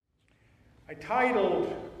I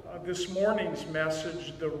titled this morning's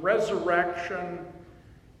message, The Resurrection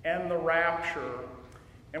and the Rapture.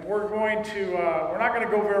 And we're not going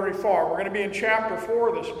to go very far. We're going to be in chapter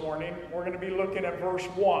 4 this morning. We're going to be looking at verse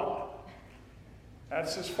 1.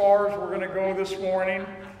 That's as far as we're going to go this morning.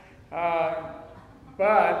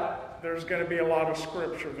 But there's going to be a lot of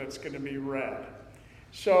scripture that's going to be read.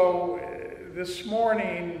 So this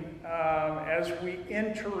morning, as we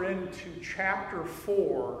enter into chapter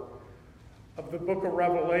 4 of the book of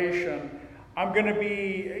Revelation, I'm going to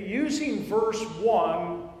be using verse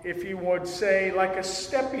 1, if you would say, like a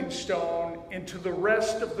stepping stone into the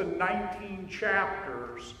rest of the 19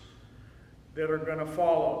 chapters that are going to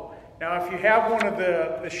follow. Now, if you have one of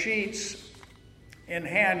the sheets in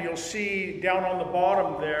hand, you'll see down on the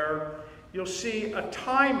bottom there, you'll see a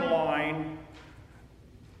timeline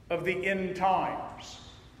of the end times.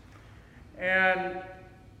 And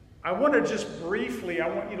I want to just briefly, I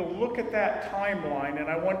want you to look at that timeline, and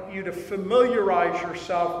I want you to familiarize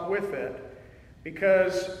yourself with it,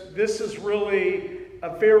 because this is really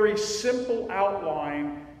a very simple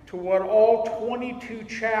outline to what all 22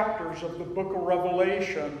 chapters of the book of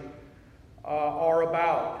Revelation are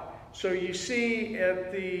about. So you see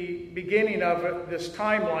at the beginning of it, this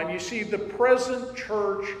timeline, you see the present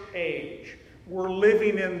church age. We're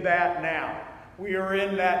living in that now. We are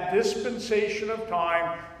in that dispensation of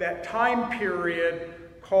time, that time period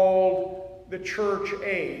called the church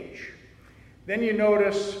age. Then you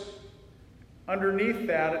notice underneath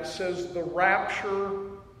that it says the rapture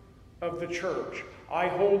of the church. I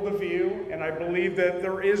hold the view, and I believe that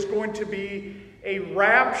there is going to be a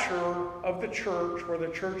rapture of the church, where the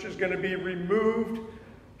church is going to be removed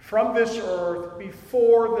from this earth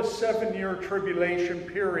before the 7-year tribulation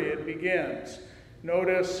period begins.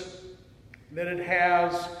 Notice that it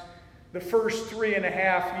has the first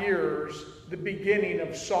 3.5 years, the beginning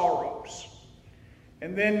of sorrows.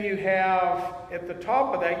 And then you have, at the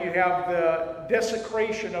top of that, you have the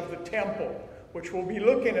desecration of the temple, which we'll be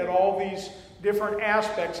looking at all these different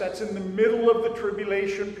aspects. That's in the middle of the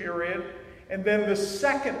tribulation period. And then the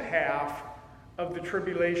second half of the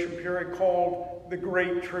tribulation period, called the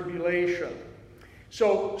Great Tribulation.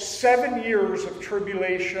 So 7 years of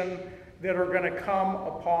tribulation that are going to come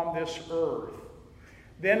upon this earth.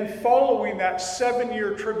 Then following that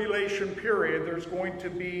 7-year tribulation period, there's going to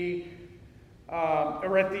be,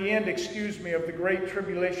 or at the end, of the Great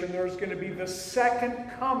Tribulation, there's going to be the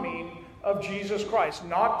second coming of Jesus Christ.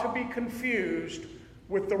 Not to be confused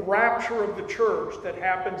with the rapture of the church that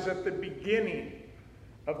happens at the beginning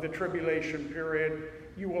of the tribulation period.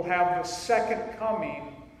 You will have the second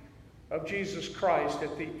coming of Jesus Christ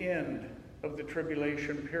at the end of the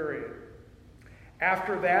tribulation period.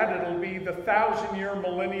 After that, it'll be the 1,000-year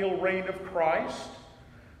millennial reign of Christ,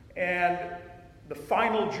 and the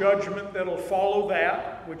final judgment that'll follow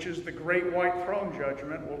that, which is the Great White Throne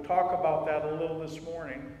Judgment. We'll talk about that a little this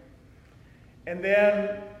morning. And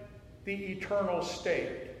then the eternal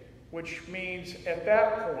state, which means at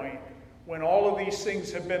that point, when all of these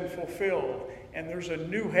things have been fulfilled, and there's a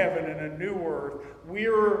new heaven and a new earth,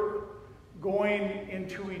 we're going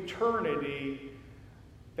into eternity,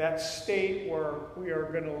 that state where we are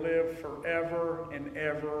going to live forever and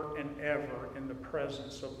ever and ever in the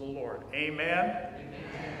presence of the Lord. Amen?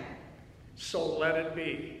 Amen. So let it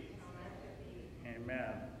be.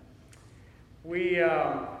 Amen.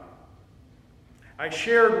 I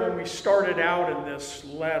shared when we started out in this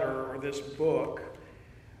letter, or this book,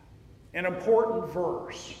 an important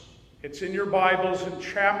verse. It's in your Bibles in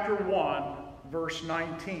chapter 1, verse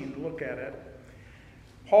 19. Look at it.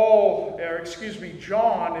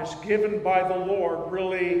 John is given by the Lord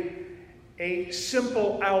really a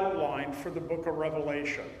simple outline for the book of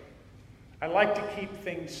Revelation. I like to keep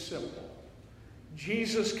things simple.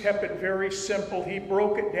 Jesus kept it very simple. He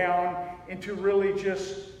broke it down into really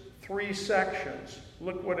just 3 sections.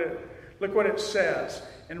 Look what it says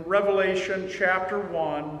in Revelation chapter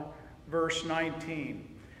 1, verse 19.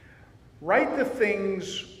 Write the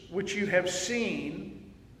things which you have seen,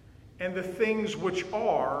 and the things which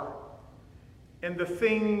are, and the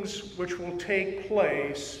things which will take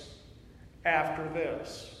place after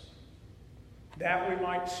this. That, we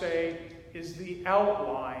might say, is the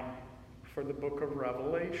outline for the book of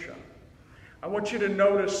Revelation. I want you to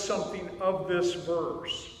notice something of this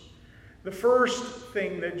verse. The first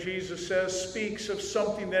thing that Jesus says speaks of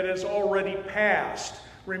something that has already passed.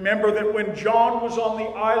 Remember that when John was on the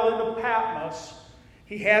island of Patmos,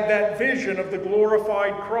 he had that vision of the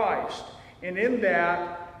glorified Christ. And in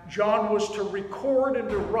that, John was to record and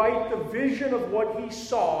to write the vision of what he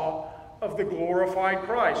saw of the glorified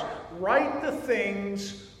Christ. Write the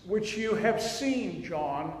things which you have seen,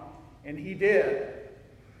 John, And he did.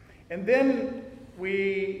 And then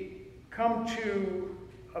we come to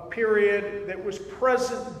a period that was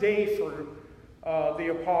present day for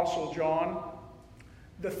the Apostle John.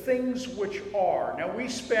 The things which are. Now we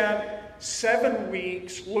spent 7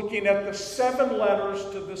 weeks looking at the 7 letters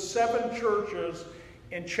to the 7 churches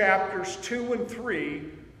in chapters 2 and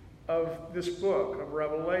 3 of this book of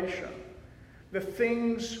Revelation. The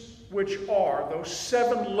things which are, those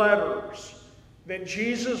 7 letters that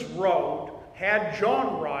Jesus wrote, had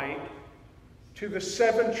John write to the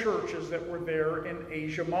 7 churches that were there in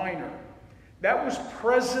Asia Minor. That was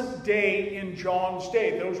present day in John's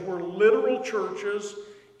day. Those were literal churches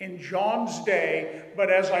in John's day, but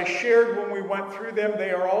as I shared when we went through them, they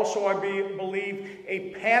are also, I believe,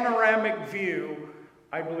 a panoramic view,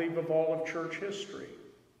 I believe, of all of church history.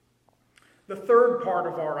 The third part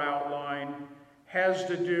of our outline has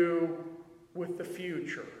to do with the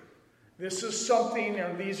future. This is something,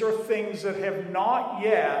 and these are things that have not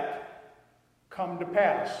yet come to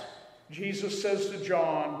pass. Jesus says to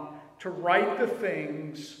John to write the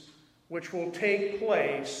things which will take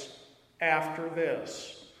place after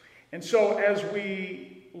this. And so as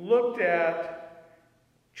we looked at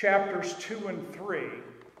chapters 2 and 3,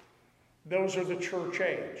 those are the church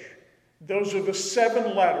age. Those are the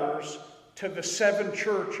 7 letters to the 7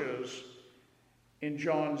 churches in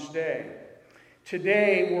John's day.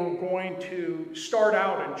 Today we're going to start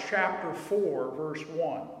out in chapter 4, verse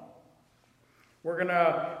 1. We're going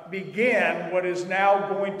to begin what is now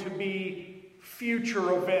going to be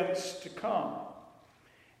future events to come.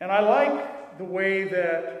 And I like the way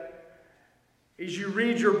that as you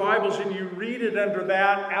read your Bibles and you read it under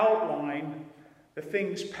that outline, the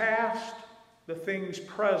things past, the things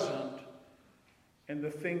present, and the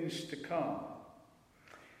things to come.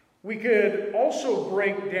 We could also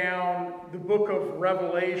break down the book of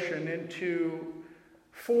Revelation into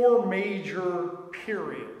 4 major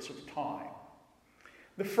periods of time.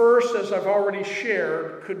 The first, as I've already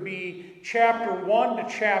shared, could be chapter 1 to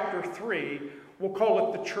chapter 3. We'll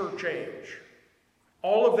call it the church age.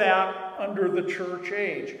 All of that under the church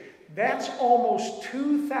age. That's almost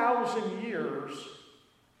 2,000 years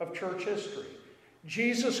of church history.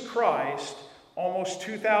 Jesus Christ, almost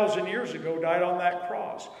 2,000 years ago, died on that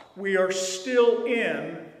cross. We are still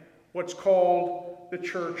in what's called the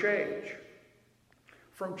church age.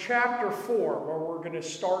 From chapter 4, where we're going to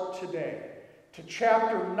start today, to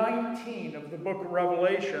chapter 19 of the book of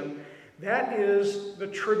Revelation, that is the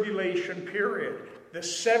tribulation period. The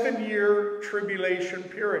 7-year tribulation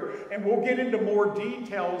period. And we'll get into more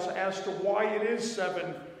details as to why it is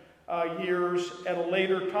 7 years at a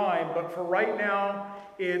later time. But for right now,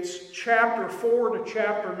 it's chapter 4 to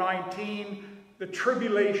chapter 19, the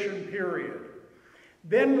tribulation period.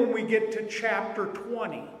 Then when we get to chapter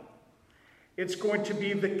 20, it's going to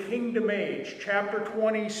be the kingdom age. Chapter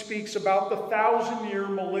 20 speaks about the 1,000-year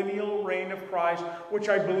millennial reign of Christ, which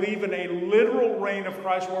I believe in a literal reign of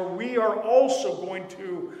Christ, where we are also going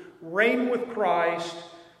to reign with Christ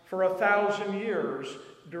for 1,000 years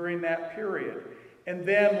during that period. And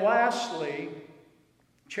then lastly,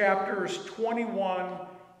 chapters 21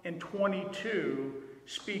 and 22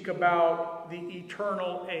 speak about the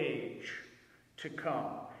eternal age to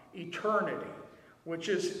come. Eternity, which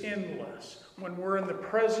is endless, when we're in the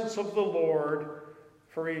presence of the Lord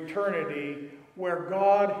for eternity, where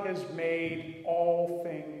God has made all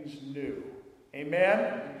things new.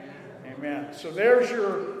 Amen? Amen. So there's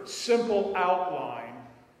your simple outline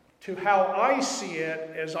to how I see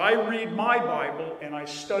it as I read my Bible and I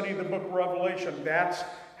study the book of Revelation. That's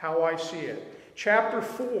how I see it. Chapter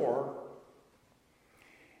 4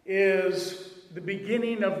 is the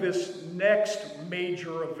beginning of this next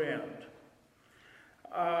major event.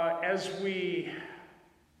 As we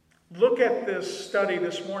look at this study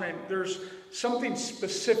this morning, there's something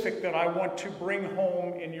specific that I want to bring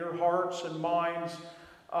home in your hearts and minds,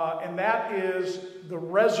 and that is the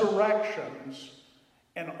resurrections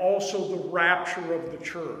and also the rapture of the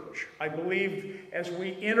church. I believe as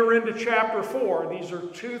we enter into chapter 4, these are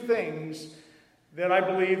 2 things that I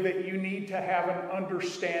believe that you need to have an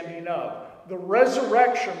understanding of. The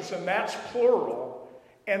resurrections, and that's plural,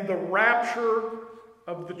 and the rapture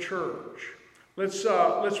of the church. Let's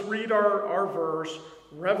read our verse,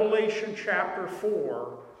 Revelation chapter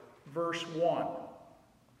 4, verse 1.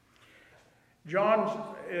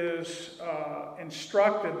 John is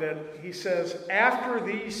instructed that he says, after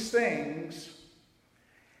these things,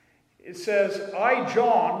 it says, I,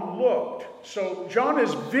 John, looked. So John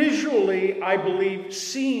is visually, I believe,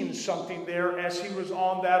 seeing something there as he was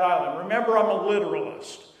on that island. Remember, I'm a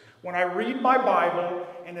literalist. When I read my Bible,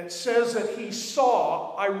 and it says that he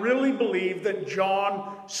saw, I really believe that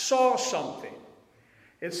John saw something.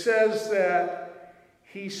 It says that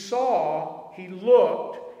he saw, he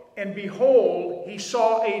looked, and behold, he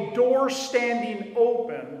saw a door standing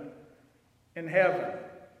open in heaven.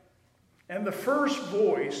 And the first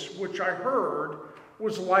voice which I heard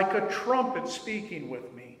was like a trumpet speaking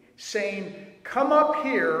with me, saying, "Come up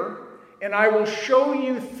here, and I will show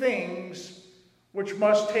you things which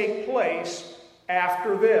must take place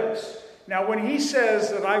after this." Now, when he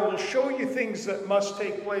says that I will show you things that must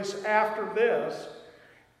take place after this,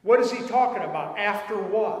 what is he talking about? After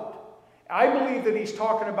what? I believe that he's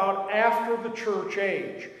talking about after the church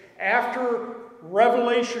age. After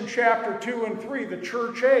Revelation chapter 2 and 3, the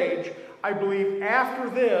church age, I believe after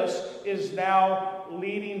this is now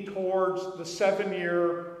leading towards the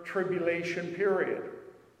 7-year tribulation period.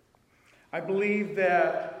 I believe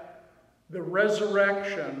that the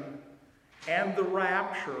resurrection and the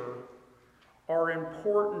rapture are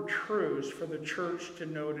important truths for the church to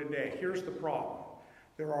know today. Here's the problem.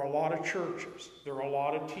 There are a lot of churches, there are a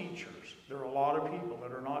lot of teachers, there are a lot of people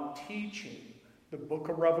that are not teaching the book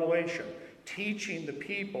of Revelation, teaching the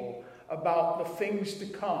people about the things to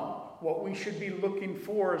come, what we should be looking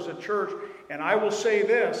for as a church. And I will say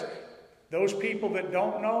this, those people that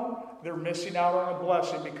don't know, they're missing out on a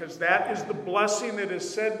blessing, because that is the blessing that is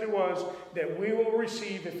said to us that we will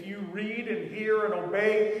receive if you read and hear and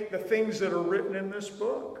obey the things that are written in this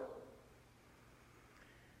book.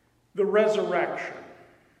 The resurrection,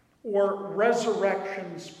 or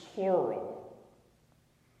resurrections plural,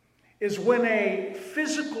 is when a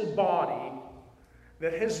physical body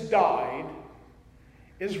that has died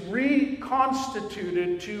is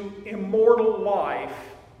reconstituted to immortal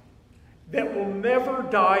life that will never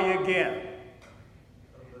die again.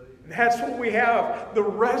 That's what we have, the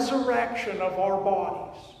resurrection of our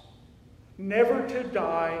bodies, never to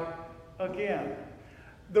die again.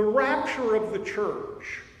 The rapture of the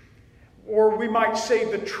church, or we might say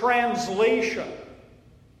the translation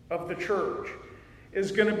of the church,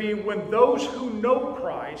 is going to be when those who know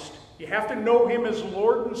Christ, you have to know him as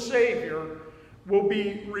Lord and Savior, will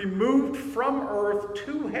be removed from earth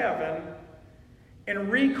to heaven and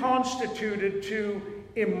reconstituted to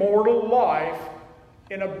immortal life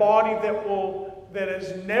in a body that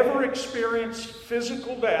has never experienced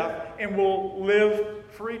physical death and will live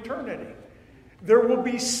for eternity. There will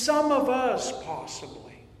be some of us,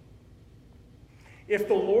 possibly. If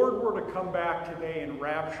the Lord were to come back today and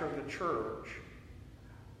rapture the church,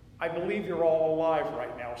 I believe you're all alive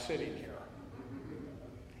right now sitting here.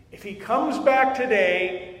 If he comes back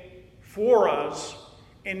today for us,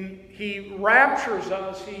 and he raptures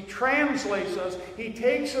us, he translates us, he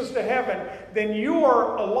takes us to heaven, then you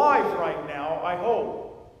are alive right now, I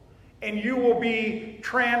hope. And you will be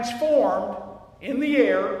transformed in the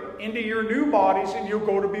air into your new bodies, and you'll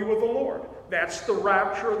go to be with the Lord. That's the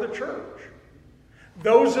rapture of the church.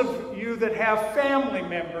 Those of you that have family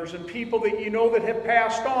members and people that you know that have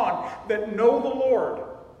passed on, that know the Lord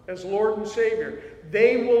as Lord and Savior,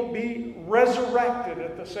 they will be resurrected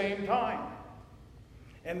at the same time.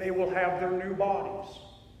 And they will have their new bodies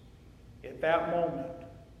at that moment.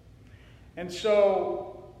 And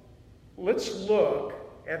so, let's look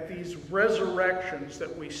at these resurrections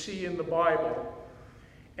that we see in the Bible,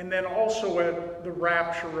 and then also at the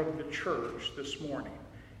rapture of the church this morning.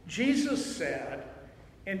 Jesus said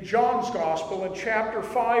in John's Gospel, in chapter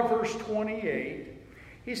 5, verse 28,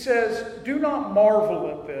 he says, "Do not marvel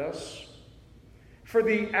at this, for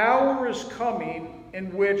the hour is coming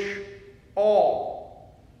in which all,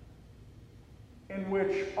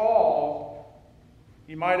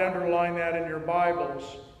 you might underline that in your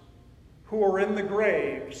Bibles, who are in the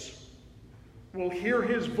graves will hear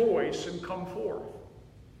his voice and come forth.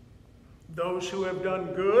 Those who have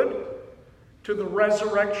done good to the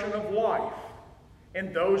resurrection of life,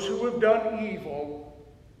 and those who have done evil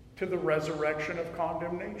to the resurrection of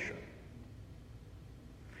condemnation."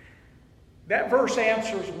 That verse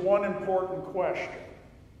answers one important question.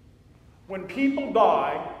 When people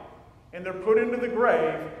die and they're put into the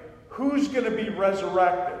grave, who's going to be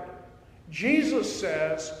resurrected? Jesus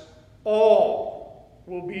says all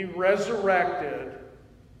will be resurrected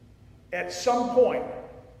at some point.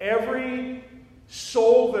 Every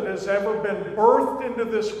soul that has ever been birthed into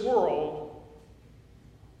this world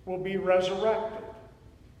will be resurrected.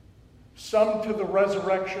 Some to the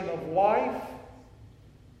resurrection of life,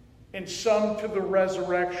 and some to the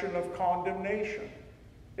resurrection of condemnation.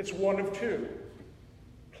 It's one of two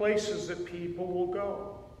places that people will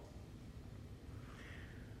go.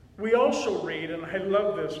 We also read, and I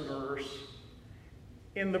love this verse,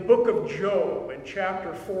 in the book of Job, in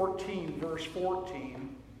chapter 14, verse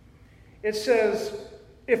 14, It says,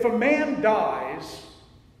 if a man dies,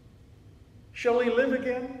 shall he live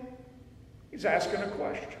again? He's asking a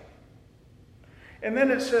question. And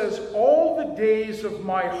then it says, all the days of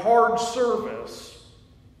my hard service,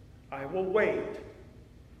 I will wait.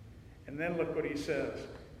 And then look what he says,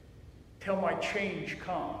 till my change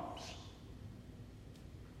comes.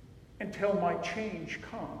 Until my change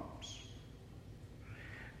comes.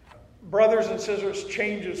 Brothers and sisters,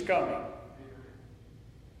 change is coming.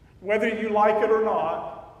 Whether you like it or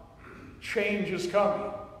not, change is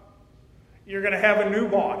coming. You're going to have a new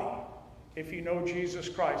body if you know Jesus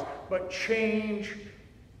Christ. But change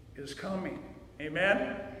is coming.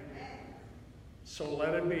 Amen? So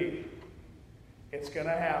let it be. It's going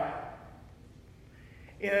to happen.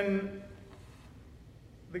 In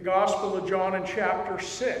the Gospel of John in chapter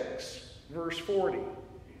 6, verse 40,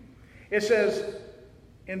 it says,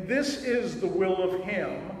 and this is the will of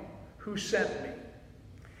him who sent me,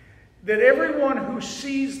 that everyone who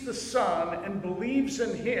sees the Son and believes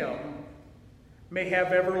in him may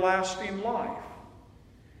have everlasting life.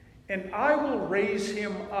 And I will raise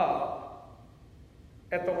him up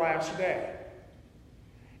at the last day.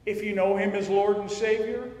 If you know him as Lord and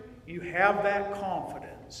Savior, you have that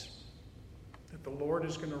confidence that the Lord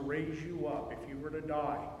is going to raise you up. If you were to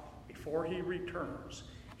die before he returns,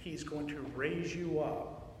 he's going to raise you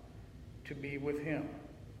up to be with him.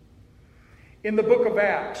 In the book of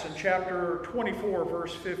Acts, in chapter 24,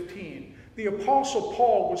 verse 15, the Apostle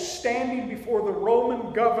Paul was standing before the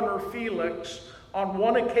Roman governor Felix on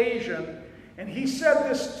one occasion, and he said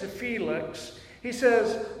this to Felix. He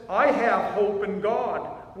says, I have hope in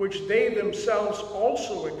God, which they themselves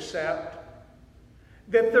also accept,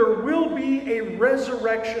 that there will be a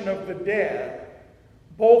resurrection of the dead,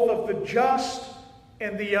 both of the just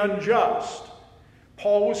and the unjust.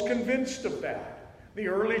 Paul was convinced of that. The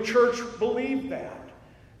early church believed that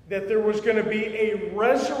there was going to be a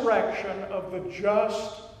resurrection of the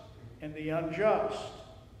just and the unjust.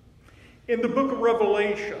 In the book of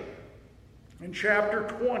Revelation, in chapter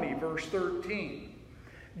 20, verse 13,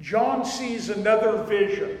 John sees another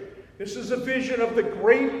vision. This is a vision of the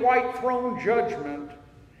great white throne judgment,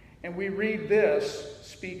 and we read this,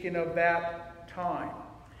 speaking of that time.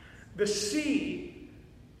 The sea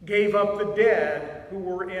gave up the dead who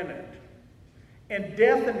were in it, and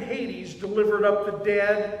death and Hades delivered up the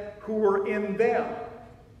dead who were in them.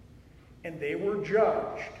 And they were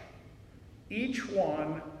judged, each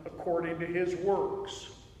one according to his works.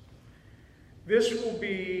 This will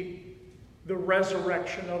be the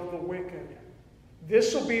resurrection of the wicked.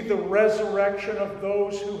 This will be the resurrection of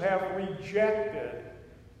those who have rejected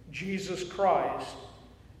Jesus Christ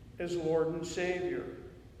as Lord and Savior.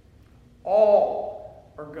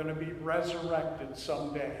 All are going to be resurrected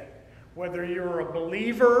someday. Whether you're a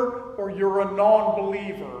believer or you're a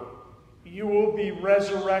non-believer, you will be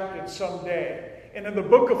resurrected someday. And in the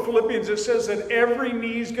book of Philippians, it says that every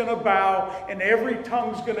knee is going to bow and every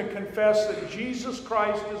tongue is going to confess that Jesus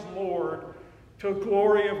Christ is Lord, to the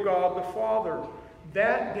glory of God the Father.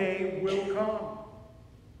 That day will come.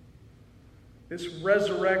 This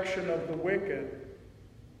resurrection of the wicked,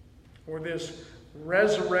 or this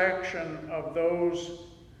resurrection of those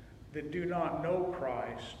that do not know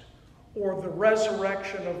Christ, or the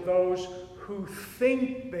resurrection of those who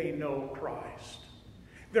think they know Christ.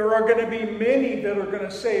 There are going to be many that are going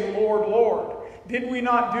to say, Lord, Lord, did we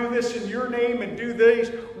not do this in your name and do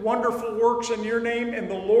these wonderful works in your name? And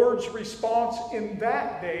the Lord's response in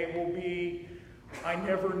that day will be, I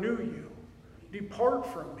never knew you. Depart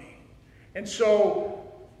from me. And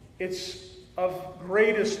so it's of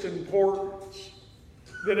greatest importance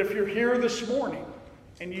that if you're here this morning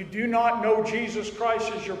and you do not know Jesus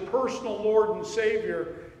Christ as your personal Lord and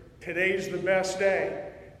Savior, today's the best day,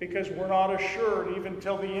 because we're not assured even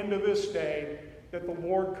till the end of this day that the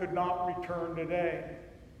Lord could not return today.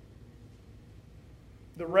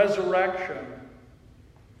 The resurrection,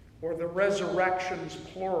 or the resurrections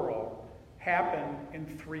plural, happen in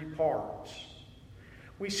three parts.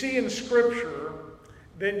 We see in Scripture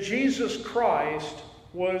that Jesus Christ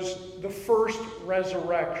was the first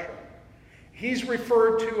resurrection. He's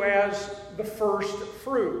referred to as the first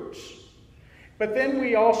fruits. But then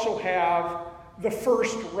we also have the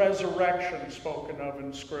first resurrection spoken of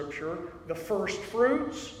in Scripture, the first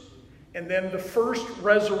fruits, and then the first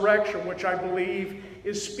resurrection, which I believe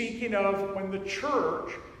is speaking of when the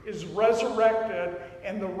church is resurrected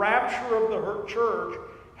and the rapture of the church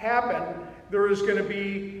happened. There is going to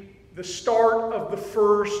be the start of the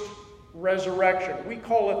first resurrection. We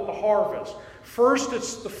call it the harvest. First,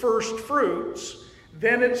 it's the first fruits.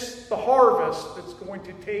 Then it's the harvest that's going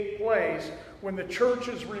to take place when the church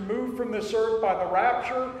is removed from this earth by the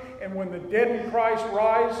rapture, and when the dead in Christ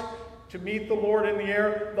rise to meet the Lord in the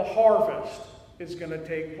air, the harvest is going to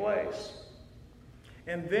take place.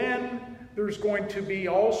 And then there's going to be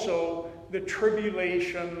also the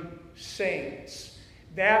tribulation saints.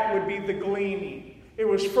 That would be the gleaning. It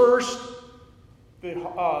was first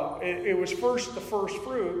the first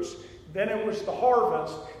fruits, then it was the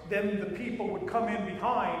harvest, then the people would come in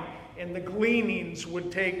behind and the gleanings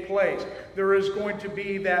would take place. There is going to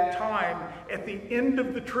be that time at the end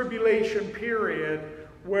of the tribulation period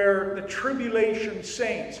where the tribulation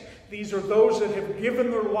saints, these are those that have given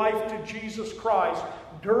their life to Jesus Christ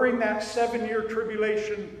during that 7-year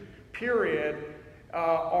tribulation period,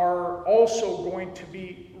 are also going to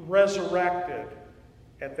be resurrected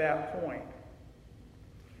at that point.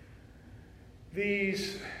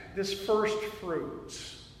 This first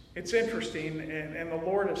fruits, it's interesting, and the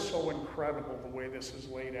Lord is so incredible the way this is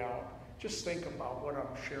laid out. Just think about what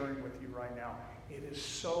I'm sharing with you right now. It is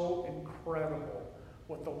so incredible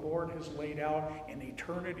what the Lord has laid out in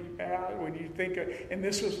eternity past. When you think of, and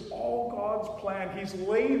this was all God's plan. He's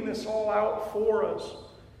laying this all out for us.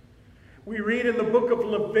 We read in the book of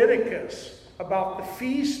Leviticus about the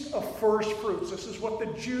Feast of First Fruits. This is what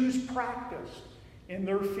the Jews practiced in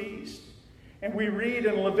their feast. And we read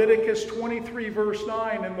in Leviticus 23 verse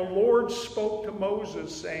 9, and the Lord spoke to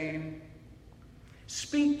Moses saying,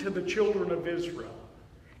 "Speak to the children of Israel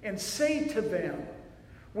and say to them,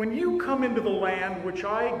 when you come into the land which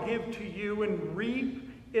I give to you and reap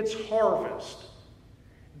its harvest,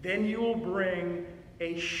 then you will bring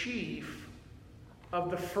a sheaf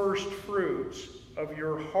of the first fruits of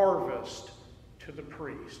your harvest to the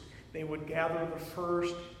priest." They would gather the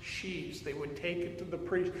first sheaves. They would take it to the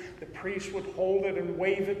priest. The priest would hold it and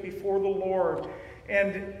wave it before the Lord.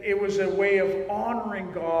 And it was a way of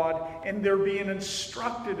honoring God, and they're being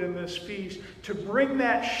instructed in this feast to bring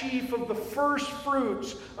that sheaf of the first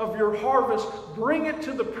fruits of your harvest, bring it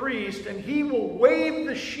to the priest, and he will wave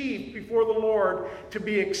the sheaf before the Lord to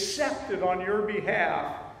be accepted on your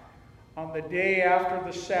behalf. On the day after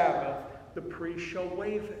the Sabbath, the priest shall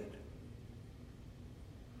wave it.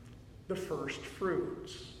 The first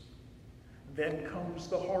fruits. Then comes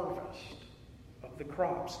the harvest of the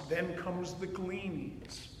crops. Then comes the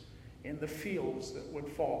gleanings in the fields that would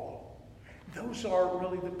follow. Those are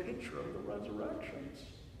really the picture of the resurrections.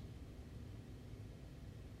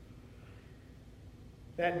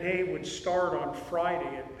 That day would start on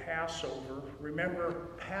Friday at Passover. Remember,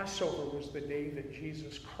 Passover was the day that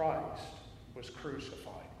Jesus Christ was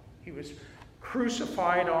crucified. He was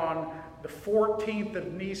crucified on the 14th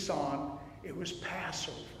of Nisan. It was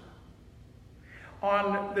Passover.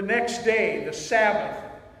 On the next day, the Sabbath,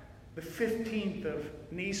 the 15th of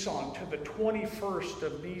Nisan to the 21st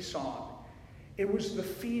of Nisan, it was the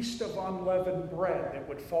Feast of Unleavened Bread that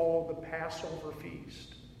would follow the Passover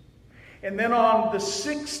feast. And then on the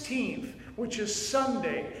 16th, which is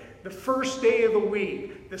Sunday, the first day of the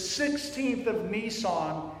week, the 16th of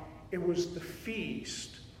Nisan, it was the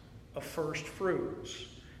Feast of First Fruits.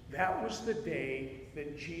 That was the day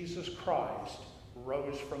that Jesus Christ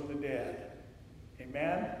rose from the dead.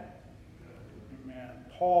 Amen? Amen.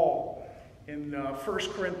 Paul, in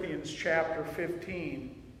 1 Corinthians chapter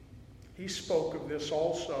 15, he spoke of this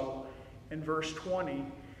also in verse 20.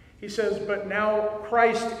 He says, "But now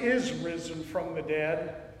Christ is risen from the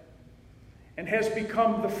dead and has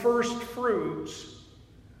become the first fruits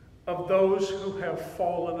of those who have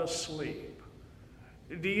fallen asleep."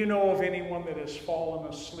 Do you know of anyone that has fallen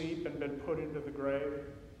asleep and been put into the grave?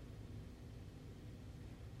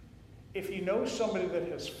 If you know somebody that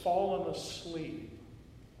has fallen asleep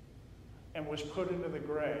and was put into the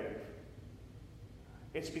grave,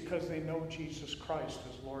 it's because they know Jesus Christ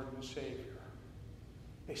as Lord and Savior.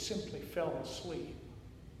 They simply fell asleep.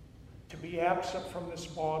 To be absent from this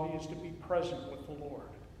body is to be present with the Lord.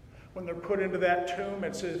 When they're put into that tomb,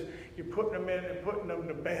 it says you're putting them in and putting them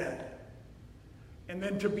to bed. And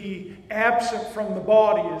then to be absent from the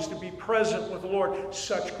body is to be present with the Lord.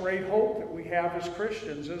 Such great hope that we have as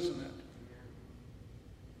Christians, isn't it?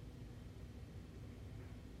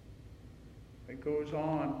 It goes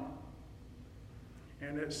on.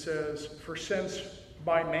 And it says, "For since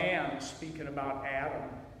by man," speaking about Adam,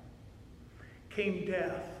 "came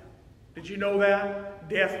death." Did you know that?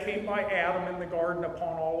 Death came by Adam in the garden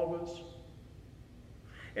upon all of us.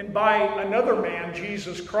 And by another man,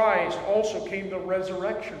 Jesus Christ, also came the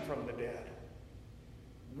resurrection from the dead.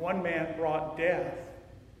 One man brought death.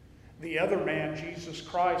 The other man, Jesus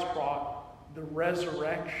Christ, brought the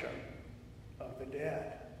resurrection of the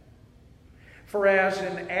dead. For as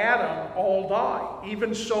in Adam all die,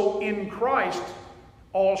 even so in Christ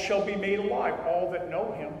All shall be made alive, all that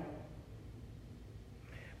know him.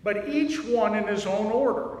 But each one in his own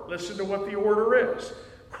order. Listen to what the order is.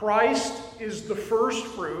 Christ is the first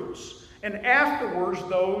fruits, and afterwards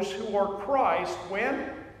those who are Christ, when?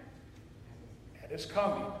 At his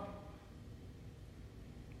coming.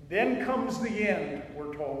 Then comes the end,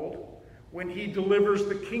 we're told, when he delivers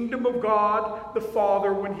the kingdom of God the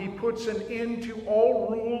Father, when he puts an end to all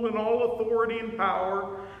rule and all authority and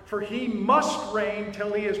power, for he must reign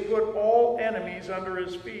till he has put all enemies under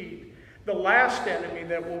his feet. The last enemy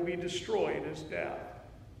that will be destroyed is death.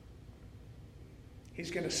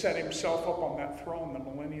 He's going to set himself up on that throne, the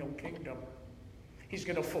millennial kingdom. He's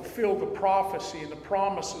going to fulfill the prophecy and the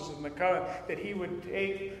promises and the covenant that he would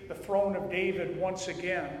take the throne of David once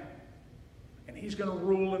again. And he's going to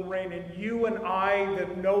rule and reign. And you and I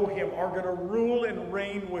that know him are going to rule and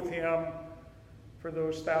reign with him for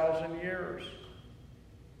those 1,000 years.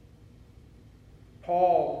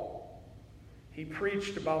 Paul, he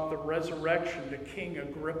preached about the resurrection to King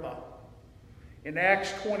Agrippa. In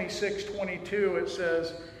Acts 26:22 it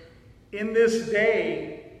says, "In this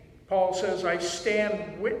day," Paul says, "I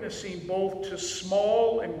stand witnessing both to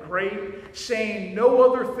small and great, saying no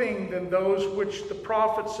other thing than those which the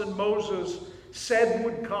prophets and Moses said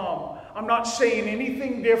would come." I'm not saying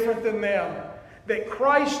anything different than them. That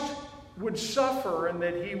Christ would suffer and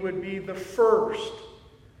that he would be the first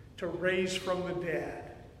to raise from the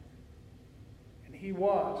dead. And he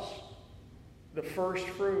was the first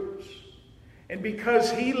fruits. And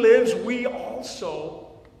because he lives, we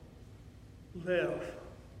also live.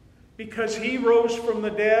 Because he rose from the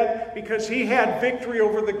dead, because he had victory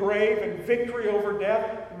over the grave and victory over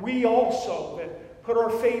death, we also that put our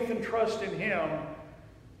faith and trust in him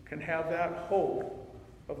can have that hope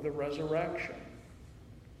of the resurrection.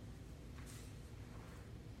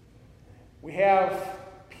 We have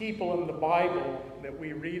people in the Bible that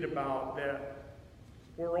we read about that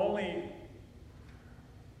were only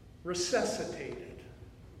resuscitated.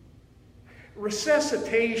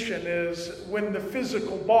 Resuscitation is when the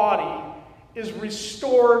physical body is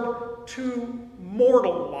restored to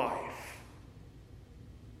mortal life.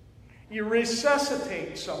 You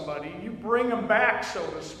resuscitate somebody, you bring them back, so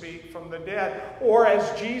to speak, from the dead. Or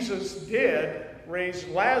as Jesus did, raise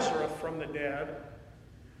Lazarus from the dead,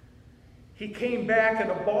 he came back in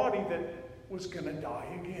a body that was going to die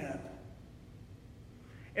again.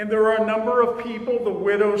 And there are a number of people, the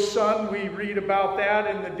widow's son, we read about that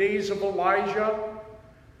in the days of Elijah.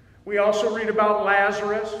 We also read about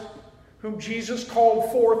Lazarus, whom Jesus called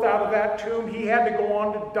forth out of that tomb. He had to go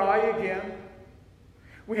on to die again.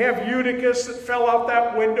 We have Eutychus that fell out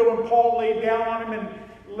that window and Paul laid down on him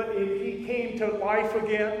and he came to life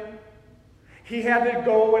again. He had to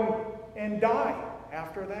go and die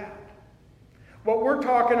after that. What we're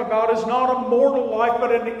talking about is not a mortal life,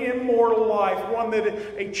 but an immortal life. One that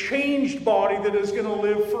a changed body that is going to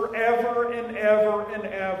live forever and ever and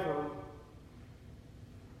ever.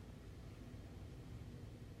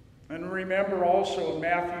 And remember also in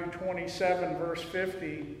Matthew 27, verse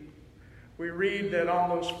 50, we read that on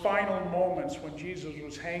those final moments when Jesus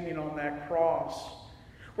was hanging on that cross,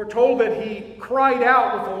 we're told that he cried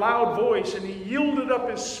out with a loud voice and he yielded up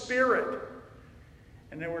his spirit.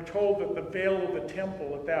 And then we're told that the veil of the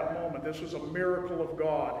temple at that moment, this was a miracle of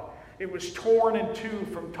God. It was torn in two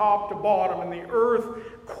from top to bottom, and the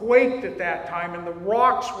earth quaked at that time, and the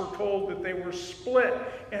rocks were told that they were split,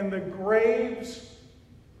 and the graves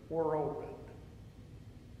were opened.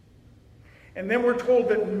 And then we're told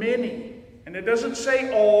that many, and it doesn't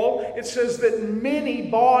say all, it says that many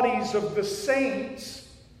bodies of the saints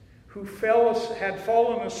who had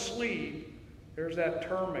fallen asleep, there's that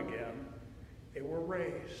term again, they were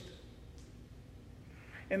raised.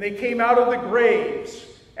 And they came out of the graves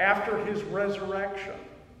after his resurrection.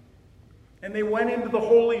 And they went into the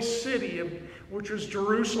holy city, which was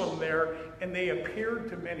Jerusalem there, and they appeared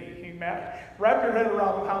to many. Wrap your head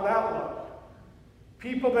around how that looked.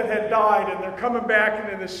 People that had died, and they're coming back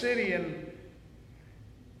into the city, and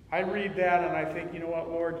I read that and I think, you know what,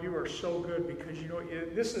 Lord, you are so good, because you know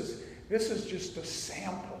this is just a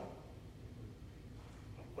sample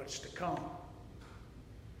of what's to come.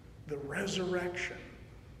 The resurrection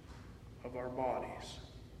of our bodies.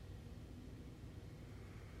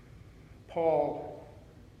 Paul,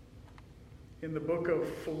 in the book of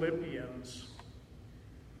Philippians,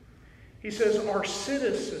 he says our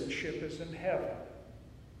citizenship is in heaven.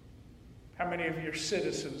 How many of you are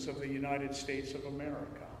citizens of the United States of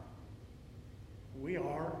America? We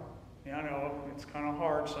are. Yeah, I know it's kind of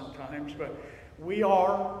hard sometimes, but we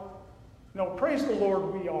are. No, praise the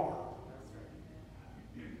Lord, we are.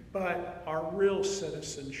 But our real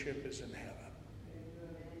citizenship is in heaven.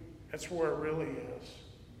 That's where it really is.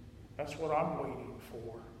 That's what I'm waiting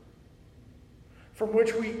for. From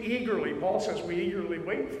which we eagerly, Paul says, we eagerly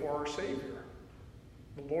wait for our Savior,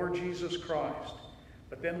 the Lord Jesus Christ.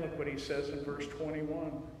 But then look what he says in verse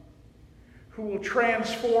 21. Who will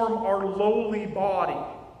transform our lowly body,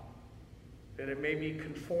 that it may be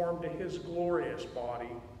conformed to his glorious body,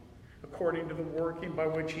 according to the working by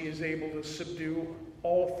which he is able to subdue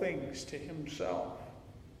all things to himself.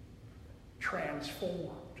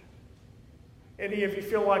 Transformed. Any of you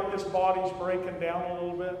feel like this body's breaking down a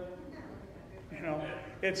little bit? You know,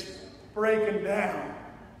 it's breaking down.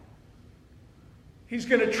 He's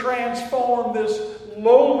going to transform this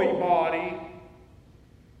lowly body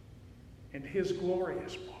into his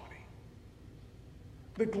glorious body.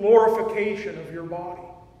 The glorification of your body.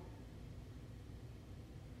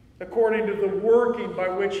 According to the working by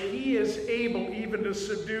which he is able even to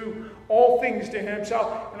subdue all things to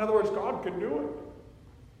himself. In other words, God can do it.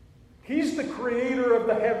 He's the creator of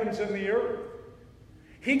the heavens and the earth.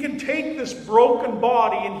 He can take this broken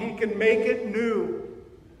body and he can make it new.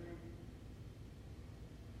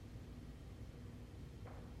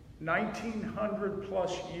 1900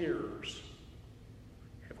 plus years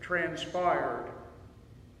have transpired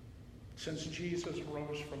since Jesus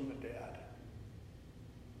rose from the dead.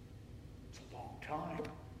 It's a long time.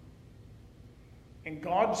 In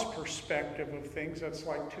God's perspective of things, that's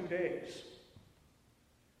like 2 days.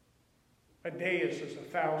 A day is as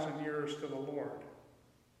 1,000 years to the Lord.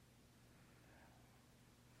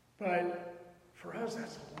 But for us,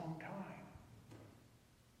 that's a long time.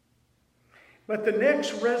 But the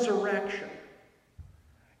next resurrection,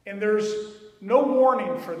 and there's no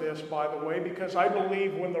warning for this, by the way, because I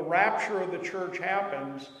believe when the rapture of the church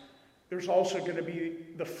happens, there's also going to be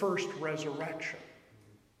the first resurrection.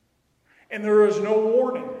 And there is no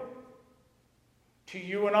warning to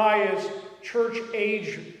you and I as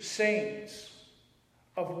church-age saints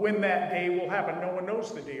of when that day will happen. No one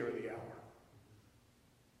knows the day or the hour.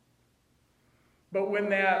 But when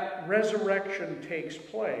that resurrection takes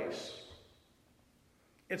place,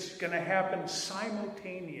 it's going to happen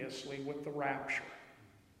simultaneously with the rapture.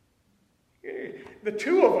 The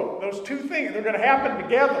two of them, those two things, they're going to happen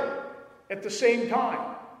together at the same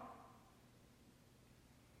time.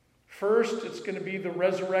 First, it's going to be the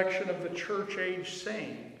resurrection of the church-age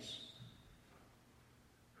saints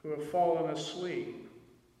who have fallen asleep.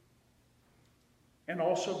 And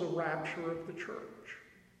also the rapture of the church.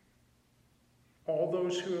 All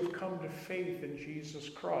those who have come to faith in Jesus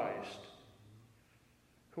Christ,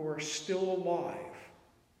 who are still alive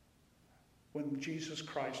when Jesus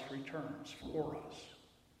Christ returns for us.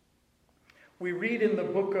 We read in the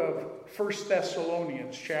book of 1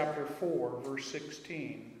 Thessalonians chapter 4, verse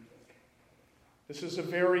 16. This is a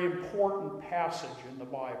very important passage in the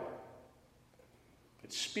Bible.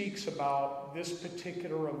 It speaks about this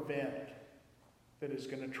particular event that is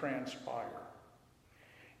going to transpire.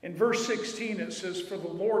 In verse 16 it says, "For the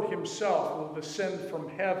Lord himself will descend from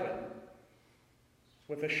heaven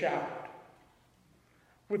with a shout,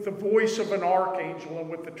 with the voice of an archangel, and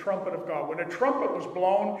with the trumpet of God." When a trumpet was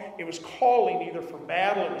blown, it was calling either for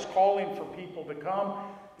battle, it was calling for people to come.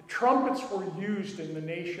 The trumpets were used in the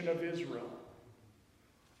nation of Israel.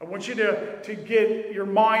 I want you to get your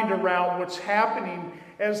mind around what's happening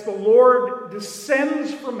as the Lord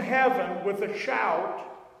descends from heaven with a shout,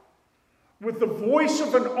 with the voice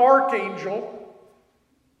of an archangel,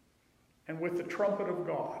 and with the trumpet of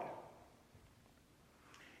God.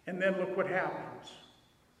 And then look what happens.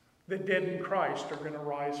 The dead in Christ are going to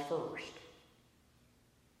rise first.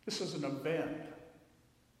 This is an event.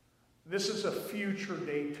 This is a future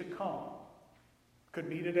day to come. Could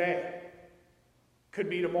be today. Could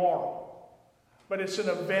be tomorrow. But it's an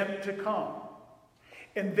event to come.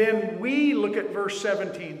 And then we, look at verse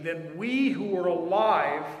 17, "Then we who are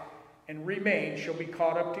alive and remain shall be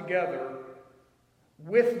caught up together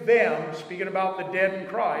with them," speaking about the dead in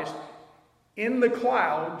Christ, "in the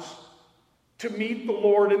clouds to meet the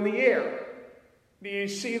Lord in the air." Do you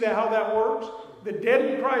see how that works? The dead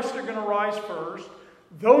in Christ are going to rise first.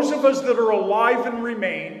 Those of us that are alive and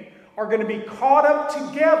remain are going to be caught up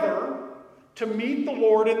together to meet the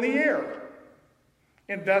Lord in the air.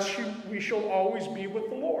 And thus we shall always be with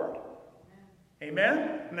the Lord.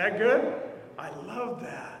 Amen? Isn't that good? I love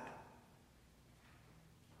that.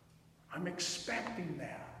 I'm expecting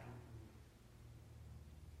that.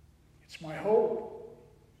 It's my hope.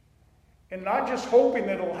 And not just hoping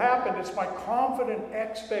that it'll happen, it's my confident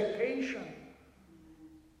expectation.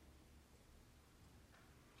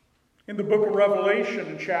 In the book of Revelation,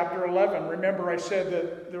 in chapter 11, remember I said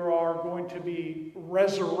that there are going to be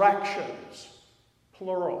resurrections,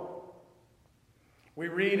 plural. We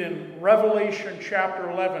read in Revelation chapter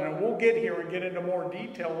 11, and we'll get here and get into more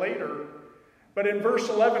detail later, but in verse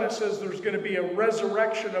 11 it says there's going to be a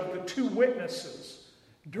resurrection of the two witnesses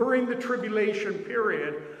during the tribulation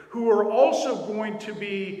period who are also going to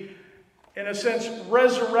be, in a sense,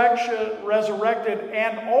 resurrected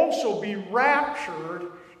and also be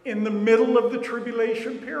raptured in the middle of the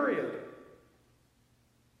tribulation period.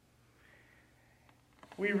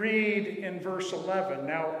 We read in verse 11,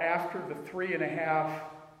 now after the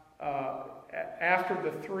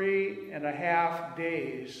 3.5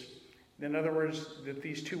 days, in other words, that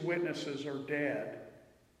these two witnesses are dead.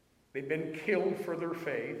 They've been killed for their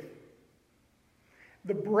faith.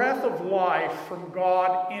 The breath of life from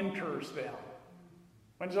God enters them.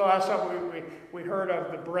 When's the last time we heard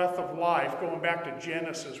of the breath of life? Going back to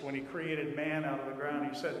Genesis when he created man out of the ground.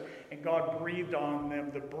 He said, and God breathed on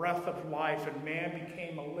them the breath of life, and man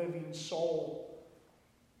became a living soul.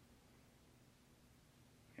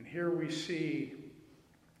 And here we see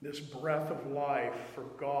this breath of life for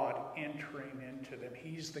God entering into them.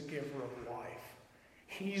 He's the giver of life.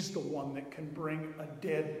 He's the one that can bring a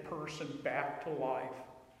dead person back to life.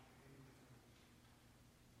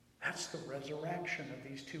 That's the resurrection of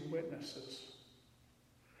these two witnesses.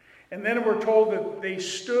 And then we're told that they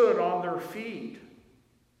stood on their feet.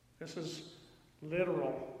 This is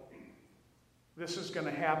literal. This is going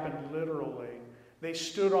to happen literally. They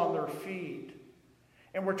stood on their feet.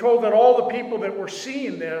 And we're told that all the people that were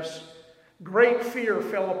seeing this, great fear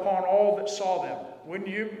fell upon all that saw them.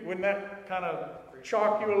 Wouldn't that kind of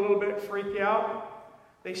shock you a little bit, freak you out?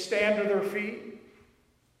 They stand to their feet.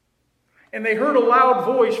 And they heard a loud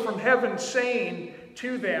voice from heaven saying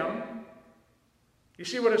to them, you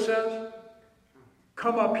see what it says?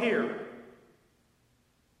 Come up here.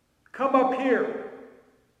 Come up here.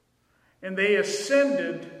 And they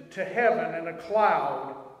ascended to heaven in a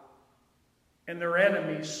cloud, and their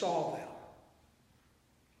enemies saw them.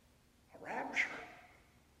 A rapture.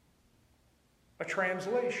 A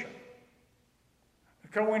translation.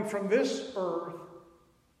 Going from this earth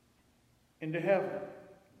into heaven.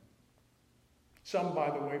 Some, by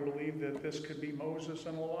the way, believe that this could be Moses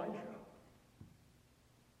and Elijah.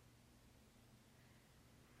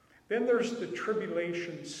 Then there's the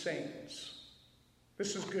tribulation saints.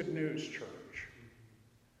 This is good news, church.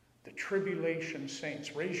 The tribulation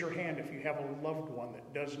saints. Raise your hand if you have a loved one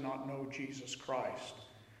that does not know Jesus Christ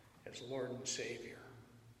as Lord and Savior.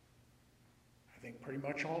 I think pretty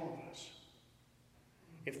much all of us.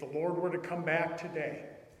 If the Lord were to come back today,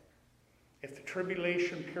 if the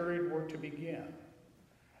tribulation period were to begin,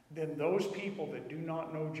 then those people that do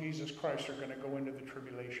not know Jesus Christ are going to go into the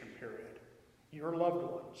tribulation period. Your loved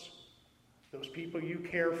ones, those people you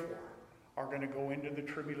care for, are going to go into the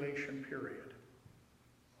tribulation period.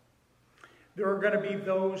 There are going to be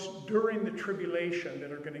those during the tribulation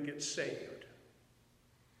that are going to get saved.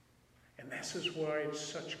 And this is why it's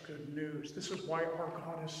such good news. This is why our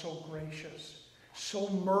God is so gracious. So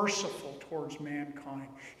merciful towards mankind.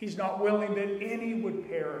 He's not willing that any would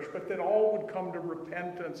perish, but that all would come to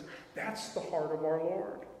repentance. That's the heart of our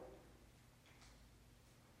Lord.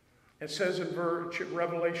 It says in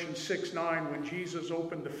Revelation 6:9, when Jesus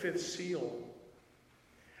opened the fifth seal,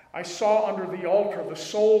 I saw under the altar the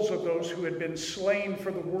souls of those who had been slain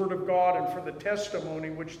for the word of God and for the testimony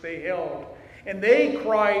which they held. And they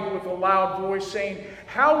cried with a loud voice, saying,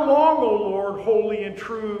 How long, O Lord, holy and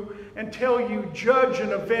true, until you judge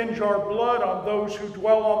and avenge our blood on those who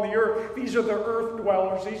dwell on the earth? These are the earth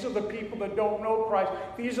dwellers. These are the people that don't know Christ.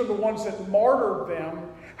 These are the ones that martyred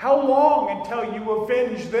them. How long until you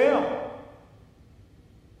avenge them?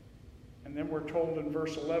 And then we're told in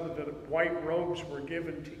verse 11 that white robes were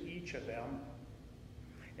given to each of them.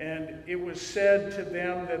 And it was said to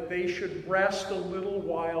them that they should rest a little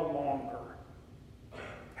while longer.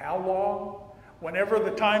 How long? Whenever the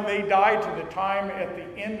time they die to the time at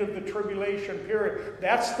the end of the tribulation period.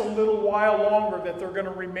 That's the little while longer that they're going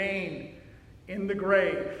to remain in the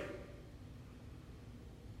grave.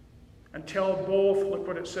 Until both, look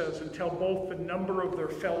what it says, until both the number of their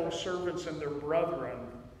fellow servants and their brethren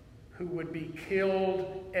who would be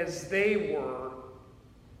killed as they were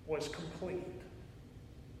was complete.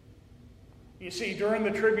 You see, during the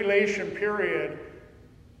tribulation period,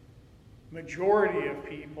 majority of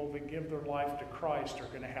people that give their life to Christ are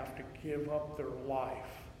going to have to give up their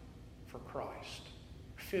life for Christ.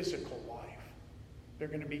 Physical life. They're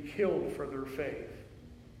going to be killed for their faith.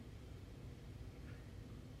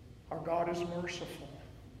 Our God is merciful.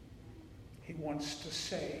 He wants to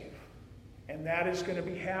save. And that is going to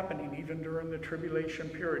be happening even during the tribulation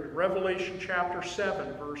period. Revelation chapter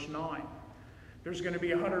 7, verse 9. There's going to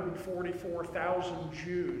be 144,000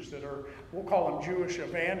 Jews that are, we'll call them Jewish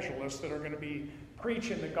evangelists, that are going to be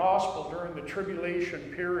preaching the gospel during the tribulation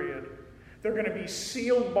period. They're going to be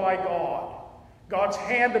sealed by God. God's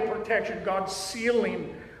hand of protection, God's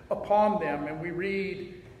sealing upon them. And we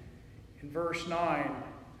read in verse 9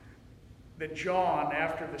 that John,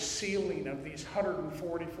 after the sealing of these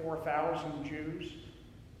 144,000 Jews,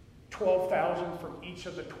 12,000 from each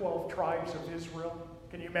of the 12 tribes of Israel.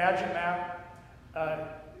 Can you imagine that?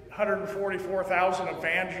 144,000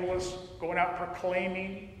 evangelists going out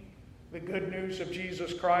proclaiming the good news of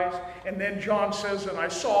Jesus Christ. And then John says, and I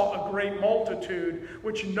saw a great multitude,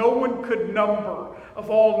 which no one could number, of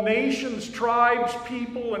all nations, tribes,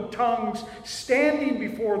 people, and tongues, standing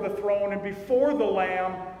before the throne and before the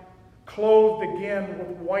Lamb, clothed again with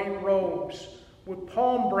white robes, with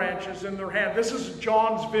palm branches in their hand. This is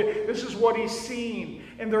John's vision. This is what he's seen.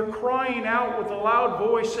 And they're crying out with a loud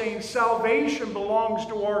voice, saying, salvation belongs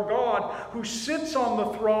to our God, who sits on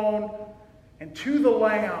the throne, and to the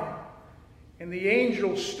Lamb. And the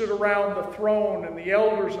angels stood around the throne, and the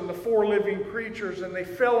elders and the four living creatures, and they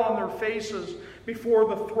fell on their faces before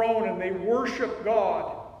the throne, and they worshiped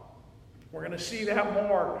God. We're going to see that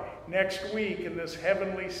more next week in this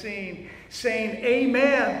heavenly scene, saying,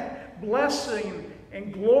 Amen. Blessing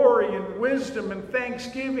and glory and wisdom and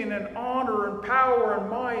thanksgiving and honor and power and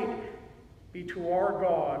might be to our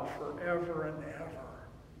God forever and ever.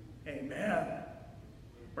 Amen.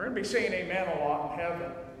 We're going to be saying amen a lot in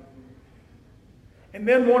heaven. And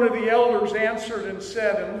then one of the elders answered and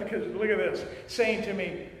said, and look at this, saying to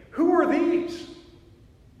me, who are these?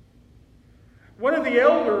 One of the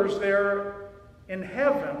elders there in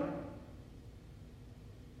heaven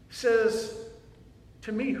says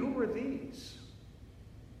to me, who are these?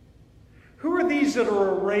 Who are these that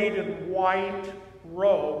are arrayed in white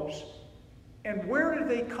robes, and where do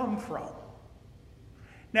they come from?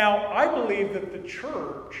 Now, I believe that the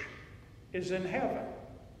church is in heaven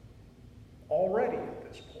already at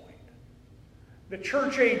this point. The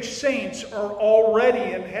church-age saints are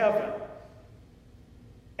already in heaven.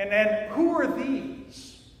 And then, who are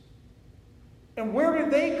these? And where did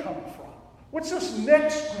they come from? What's this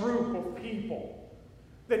next group of people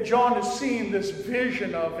that John is seeing this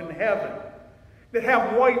vision of in heaven, that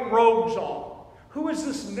have white robes on? Who is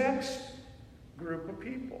this next group of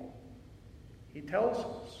people? He tells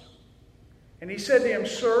us. And he said to him,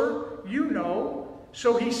 Sir, you know.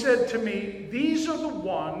 So he said to me, these are the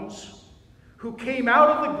ones who came out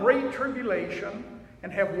of the great tribulation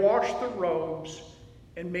and have washed the robes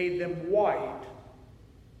and made them white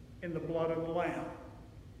in the blood of the Lamb.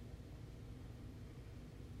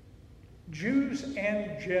 Jews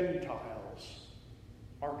and Gentiles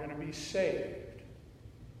are going to be saved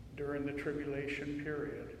during the tribulation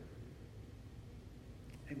period.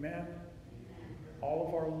 Amen? All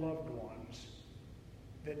of our loved ones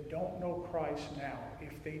that don't know Christ now,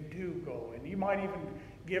 if they do go, and you might even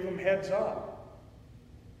give them heads up.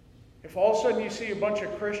 If all of a sudden you see a bunch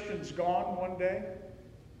of Christians gone one day,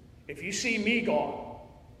 if you see me gone,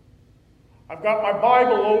 I've got my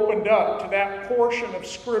Bible opened up to that portion of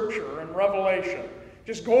Scripture in Revelation.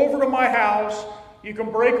 Just go over to my house. You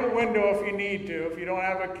can break a window if you need to, if you don't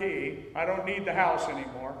have a key. I don't need the house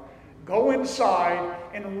anymore. Go inside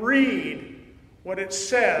and read what it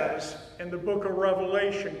says in the book of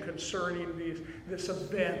Revelation concerning this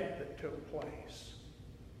event that took place.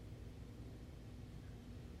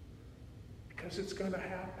 Because it's going to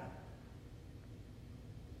happen.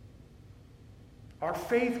 Our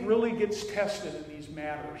faith really gets tested in these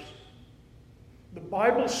matters. The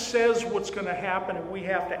Bible says what's going to happen, and we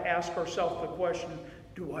have to ask ourselves the question,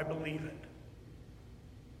 do I believe it?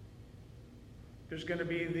 There's going to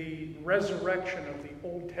be the resurrection of the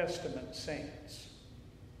Old Testament saints.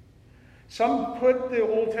 Some put the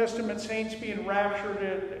Old Testament saints being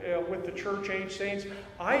raptured with the church-age saints.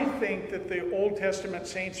 I think that the Old Testament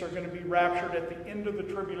saints are going to be raptured at the end of the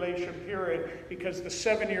tribulation period, because the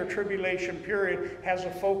 7-year tribulation period has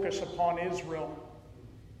a focus upon Israel.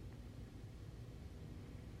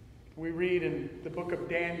 We read in the book of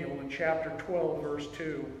Daniel in chapter 12, verse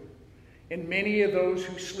 2, and many of those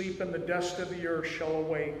who sleep in the dust of the earth shall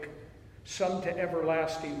awake, some to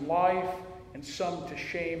everlasting life, and some to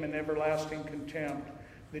shame and everlasting contempt.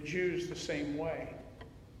 The Jews the same way.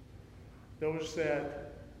 Those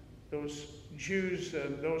Jews,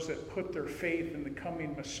 those that put their faith in the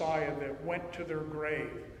coming Messiah, that went to their grave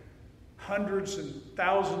hundreds and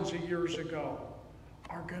thousands of years ago,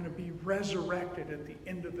 are going to be resurrected at the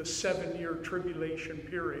end of the 7-year tribulation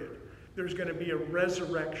period. There's going to be a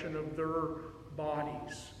resurrection of their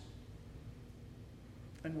bodies.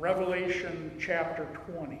 In Revelation chapter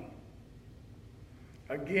 20,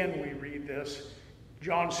 Again, we read this.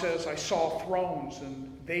 John says, I saw thrones,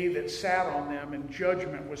 and they that sat on them, and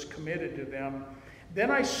judgment was committed to them.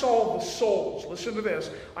 Then I saw the souls. Listen to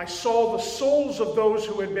this. I saw the souls of those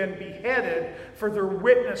who had been beheaded for their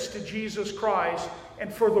witness to Jesus Christ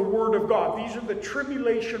and for the Word of God. These are the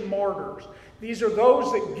tribulation martyrs. These are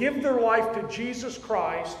those that give their life to Jesus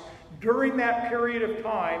Christ during that period of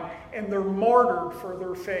time, and they're martyred for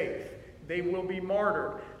their faith. They will be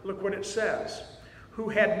martyred. Look what it says. Who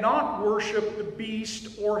had not worshipped the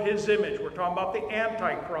beast or his image. We're talking about the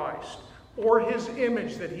Antichrist. Or his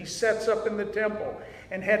image that he sets up in the temple,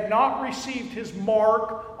 and had not received his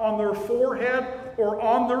mark on their forehead or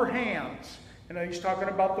on their hands. And he's talking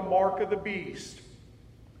about the mark of the beast.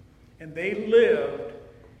 And they lived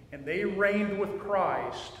and they reigned with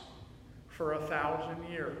Christ for 1,000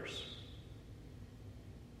 years.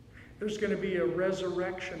 There's going to be a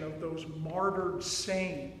resurrection of those martyred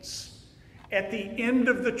saints at the end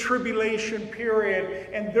of the tribulation period,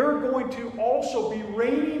 and they're going to also be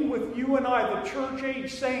reigning with you and I, the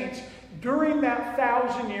church-age saints, during that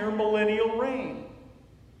 1,000-year millennial reign.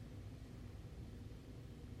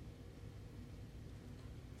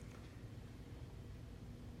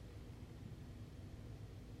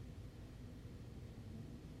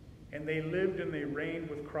 And they lived and they reigned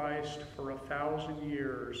with Christ for 1,000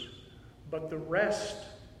 years. But the rest,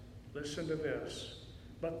 listen to this,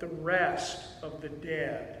 but the rest of the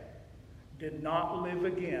dead did not live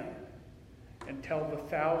again until the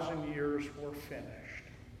 1,000 years were finished.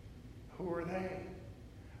 Who are they?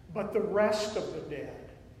 But the rest of the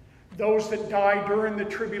dead, those that die during the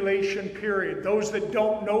tribulation period, those that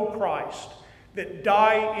don't know Christ, that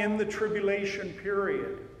die in the tribulation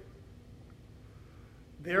period,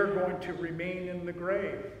 they're going to remain in the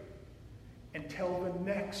grave until the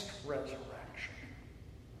next resurrection,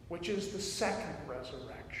 which is the second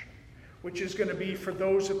resurrection, which is going to be for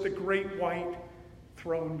those at the great white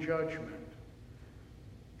throne judgment.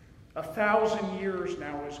 1,000 years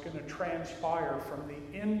now is going to transpire from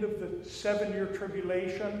the end of the 7-year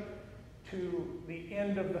tribulation to the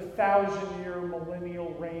end of the 1,000-year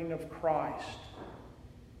millennial reign of Christ.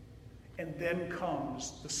 And then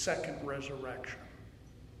comes the second resurrection.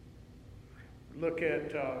 Look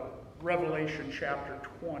at Revelation chapter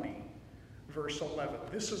 20. Verse 11.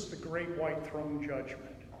 This is the great white throne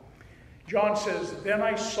judgment. John says, Then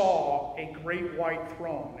I saw a great white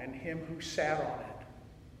throne, and him who sat on it,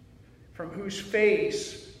 from whose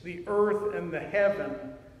face the earth and the heaven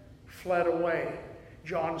fled away.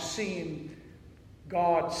 John seen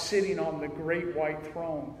God sitting on the great white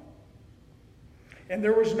throne. And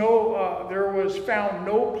there was found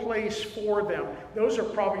no place for them. Those are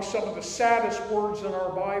probably some of the saddest words in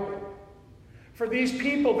our Bible. For these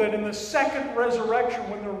people that in the second resurrection,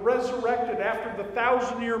 when they're resurrected after the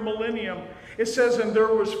 1,000-year millennium, it says, and there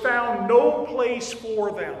was found no place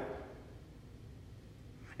for them.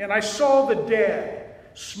 And I saw the dead,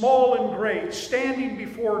 small and great, standing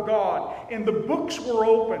before God, and the books were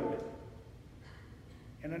opened.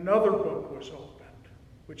 And another book was opened,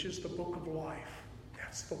 which is the book of life.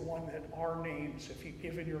 That's the one that our names, if you've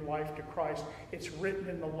given your life to Christ, it's written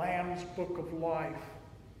in the Lamb's book of life.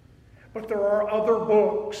 But there are other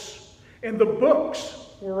books, and the books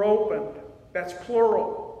were opened. That's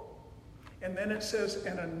plural. And then it says,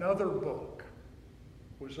 and another book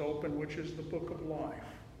was opened, which is the book of life.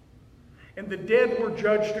 And the dead were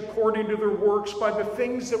judged according to their works by the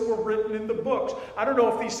things that were written in the books. I don't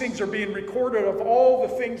know if these things are being recorded of all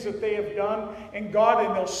the things that they have done, and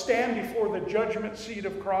they'll stand before the judgment seat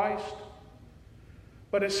of Christ.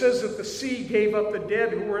 But it says that the sea gave up the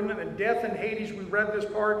dead who were in it, and death and Hades, we read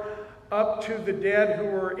this part, up to the dead who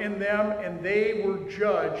were in them, and they were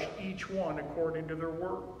judged, each one according to their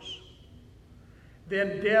works.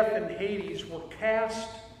 Then death and Hades were cast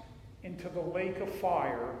into the lake of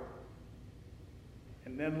fire.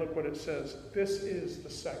 And then look what it says. This is the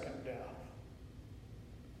second death.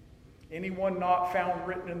 Anyone not found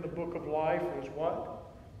written in the book of life was what?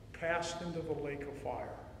 Cast into the lake of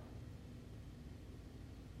fire.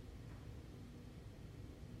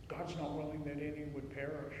 God's not willing that any would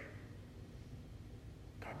perish.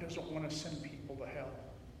 God doesn't want to send people to hell.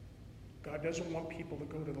 God doesn't want people to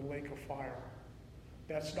go to the lake of fire.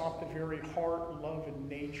 That's not the very heart, love, and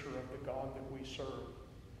nature of the God that we serve.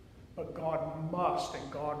 But God must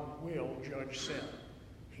and God will judge sin.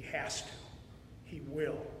 He has to. He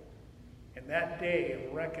will. And that day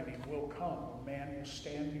of reckoning will come when man will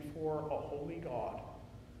stand before a holy God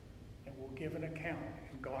and will give an account,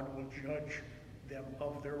 and God will judge them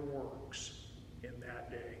of their works in that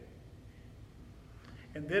day.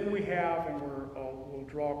 And then we have, and we'll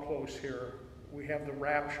draw close here, we have the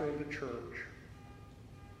rapture of the church.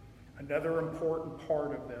 Another important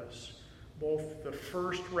part of this, both the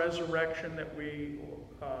first resurrection that we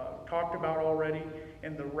talked about already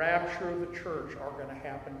and the rapture of the church are going to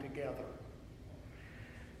happen together.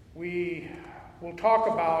 We'll talk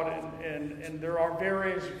about it, and there are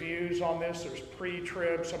various views on this. There's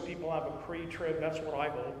pre-trib. Some people have a pre-trib. That's what I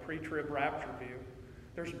hold, pre-trib rapture view.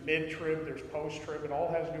 There's mid-trib. There's post-trib. It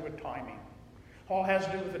all has to do with timing. All has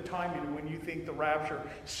to do with the timing when you think the rapture.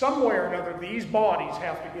 Some way or another, these bodies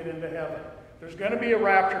have to get into heaven. There's going to be a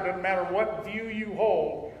rapture. Doesn't matter what view you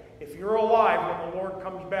hold. If you're alive when the Lord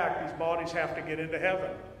comes back, these bodies have to get into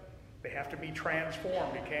heaven. They have to be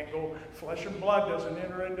transformed. You can't go, flesh and blood doesn't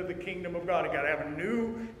enter into the kingdom of God. You got to have a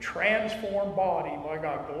new transformed body, by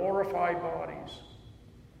God, glorified bodies.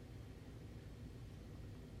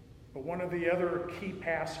 But one of the other key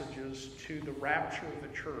passages to the rapture of the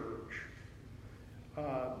church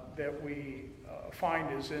that we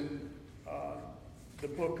find is in the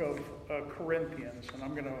book of Corinthians, and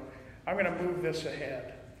I'm going to move this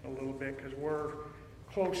ahead a little bit because we're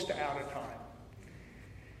close to out of time.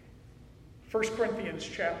 1 Corinthians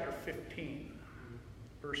chapter 15,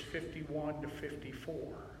 verse 51 to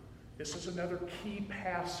 54. This is another key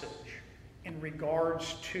passage in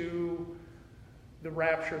regards to the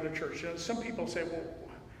rapture of the church. And some people say, well,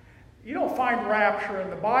 you don't find rapture in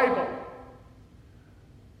the Bible.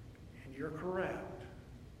 And you're correct.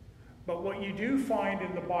 But what you do find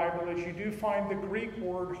in the Bible is you do find the Greek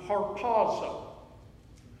word harpazo.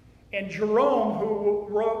 And Jerome, who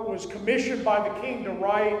was commissioned by the king to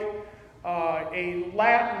write a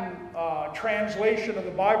Latin translation of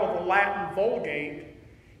the Bible, the Latin Vulgate,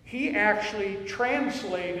 he actually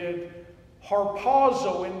translated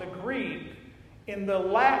harpazo in the Greek in the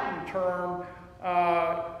Latin term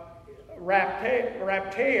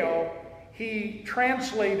rapteo. He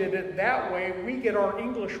translated it that way. We get our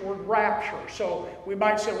English word rapture. So we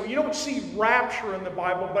might say, well, you don't see rapture in the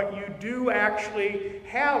Bible, but you do actually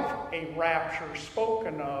have a rapture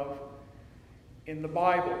spoken of in the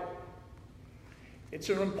Bible. It's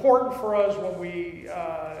important for us when we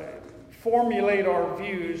formulate our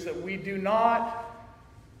views that we do not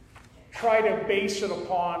try to base it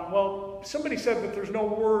upon, well, somebody said that there's no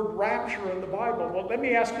word rapture in the Bible. Well, let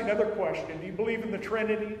me ask you another question. Do you believe in the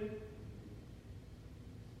Trinity?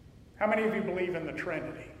 How many of you believe in the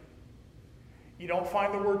Trinity? You don't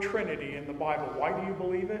find the word Trinity in the Bible. Why do you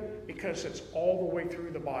believe it? Because it's all the way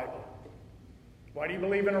through the Bible. Why do you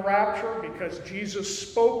believe in a rapture? Because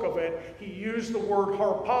Jesus spoke of it. He used the word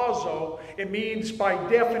harpazo. It means, by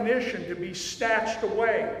definition, to be snatched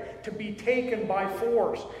away, to be taken by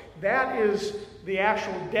force. That is the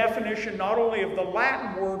actual definition not only of the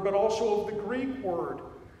Latin word, but also of the Greek word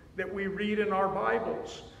that we read in our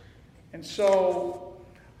Bibles. And so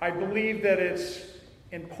I believe that it's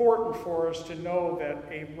important for us to know that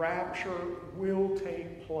a rapture will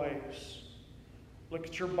take place. Look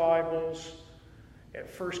at your Bibles at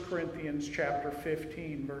 1 Corinthians chapter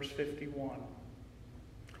 15, verse 51.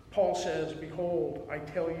 Paul says, "Behold, I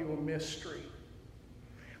tell you a mystery.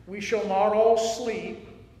 We shall not all sleep."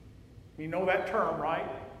 You know that term, right?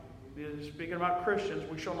 Speaking about Christians,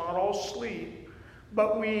 we shall not all sleep,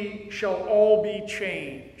 but we shall all be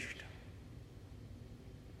changed.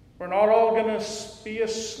 We're not all going to be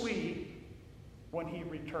asleep when he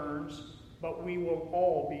returns, but we will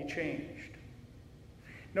all be changed.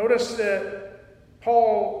 Notice that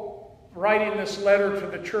Paul, writing this letter to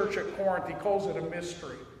the church at Corinth, he calls it a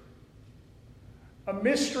mystery. A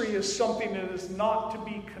mystery is something that is not to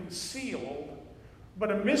be concealed,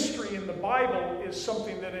 but a mystery in the Bible is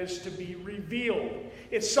something that is to be revealed.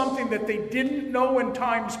 It's something that they didn't know in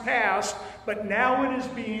times past, but now it is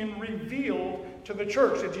being revealed to the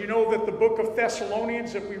church. Did you know that the book of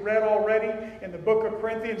Thessalonians that we read already and the book of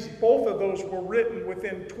Corinthians, both of those were written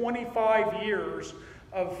within 25 years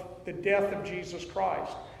of the death of Jesus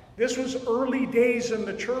Christ? This was early days in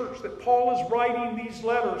the church that Paul is writing these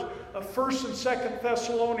letters of 1st and 2nd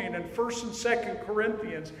Thessalonians and 1st and 2nd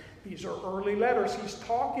Corinthians. These are early letters. He's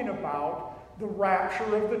talking about the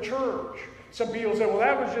rapture of the church. Some people say, well,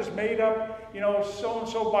 that was just made up,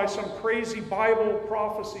 so-and-so by some crazy Bible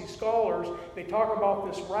prophecy scholars. They talk about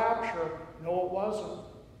this rapture. No, it wasn't.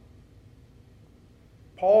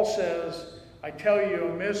 Paul says, I tell you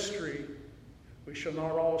a mystery. We shall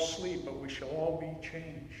not all sleep, but we shall all be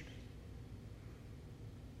changed.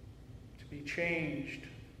 To be changed,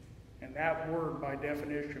 and that word by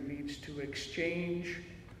definition means to exchange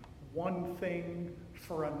one thing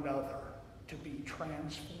for another, to be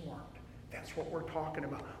transformed. That's what we're talking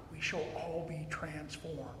about. We shall all be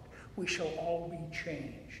transformed. We shall all be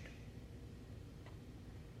changed.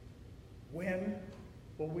 When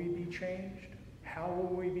will we be changed? How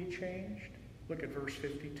will we be changed? Look at verse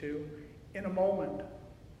 52. In a moment,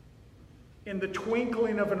 in the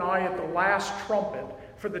twinkling of an eye at the last trumpet,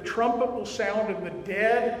 for the trumpet will sound and the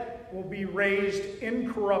dead will be raised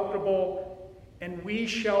incorruptible, and we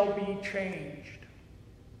shall be changed.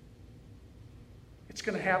 It's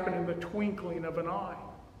going to happen in the twinkling of an eye.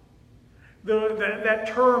 That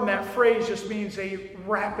term, that phrase just means a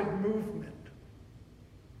rapid movement.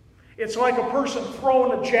 It's like a person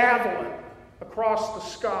throwing a javelin across the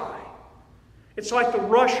sky. It's like the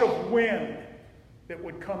rush of wind that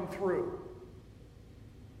would come through.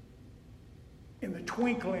 In the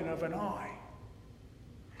twinkling of an eye.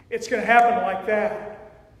 It's going to happen like that.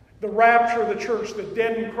 The rapture of the church, the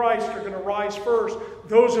dead in Christ are going to rise first.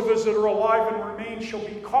 Those of us that are alive and remain shall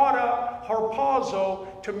be caught up,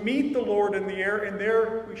 harpazo, to meet the Lord in the air, and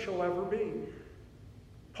there we shall ever be.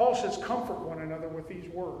 Paul says, comfort one another with these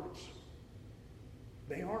words.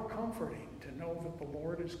 They are comforting to know that the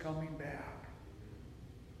Lord is coming back.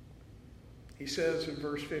 He says in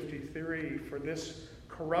verse 53, for this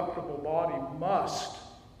corruptible body must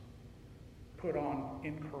put on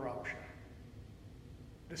incorruption.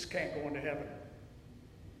 This can't go into heaven.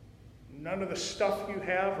 None of the stuff you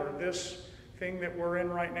have or this thing that we're in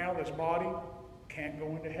right now, this body, can't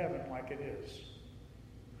go into heaven like it is.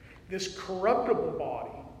 This corruptible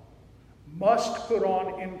body must put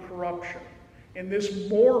on incorruption. And this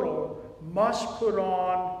mortal must put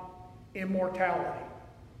on immortality.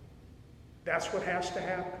 That's what has to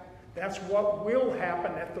happen. That's what will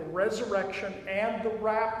happen at the resurrection and the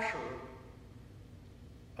rapture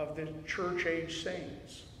of the church age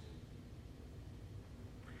saints.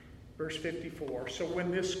 Verse 54, so when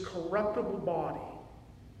this corruptible body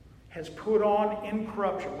has put on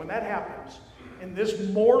incorruption, when that happens, and this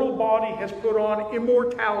mortal body has put on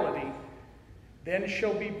immortality, then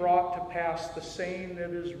shall be brought to pass the saying that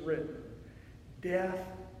is written, death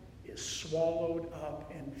is swallowed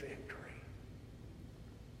up in victory.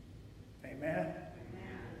 Amen? Amen.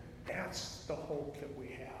 That's the hope that we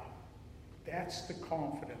have. That's the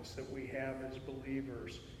confidence that we have as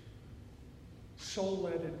believers. So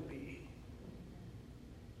let it be.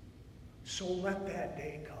 So let that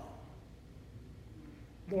day come.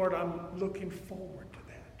 Lord, I'm looking forward to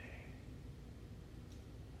that day.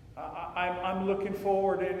 I'm looking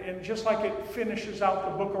forward, and just like it finishes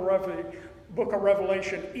out the book of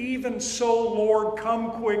Revelation, even so, Lord,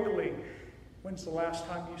 come quickly. When's the last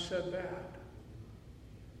time you said that?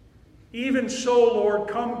 Even so, Lord,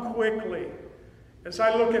 come quickly. As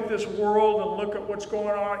I look at this world and look at what's going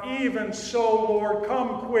on, even so, Lord,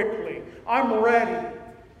 come quickly. I'm ready.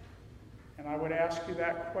 And I would ask you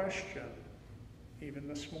that question even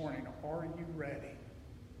this morning. Are you ready?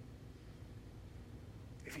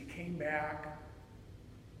 If he came back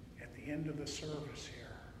at the end of the service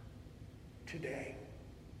here, today,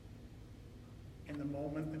 in the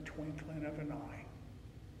moment, the twinkling of an eye,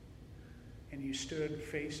 and you stood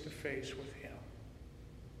face to face with him,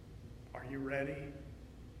 are you ready?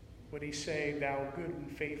 Would he say, thou good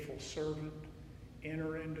and faithful servant,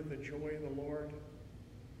 enter into the joy of the Lord?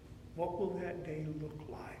 What will that day look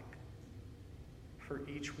like for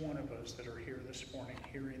each one of us that are here this morning,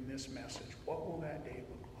 hearing this message? What will that day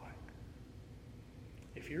look like?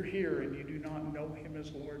 If you're here and you do not know him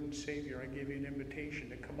as Lord and Savior, I give you an invitation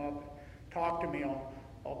to come up, talk to me.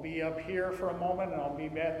 I'll be up here for a moment, and I'll be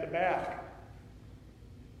at the back.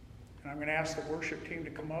 And I'm going to ask the worship team to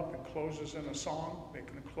come up and close us in a song. They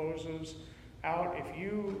can close us out. If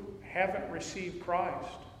you haven't received Christ,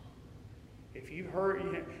 if you've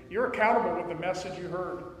heard, you're accountable with the message you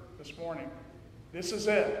heard this morning. This is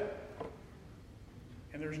it.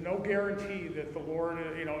 And there's no guarantee that the Lord,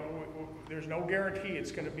 there's no guarantee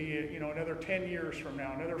it's going to be, another 10 years from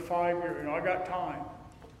now, another 5 years. I got time.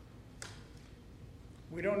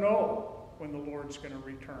 We don't know when the Lord's going to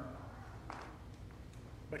return.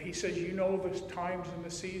 But he says, you know the times and the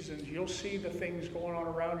seasons. You'll see the things going on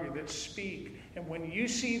around you that speak. And when you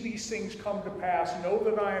see these things come to pass, know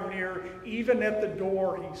that I am near, even at the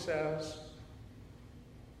door, he says.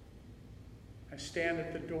 I stand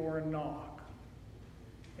at the door and knock.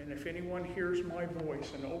 And if anyone hears my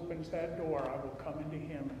voice and opens that door, I will come into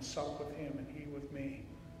him and sup with him and he with me.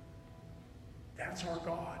 That's our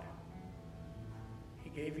God. He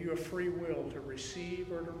gave you a free will to receive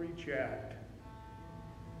or to reject.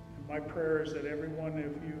 My prayer is that every one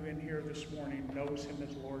of you in here this morning knows him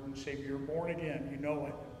as Lord and Savior. You're born again, you know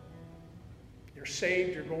it. You're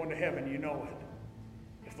saved, you're going to heaven, you know it.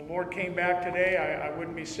 If the Lord came back today, I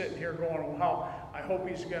wouldn't be sitting here going, wow, I hope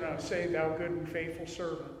he's going to say, thou good and faithful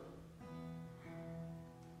servant.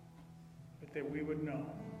 But that we would know.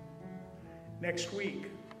 Next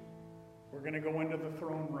week, We're going to go into the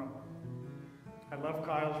throne room. I love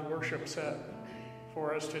Kyle's worship set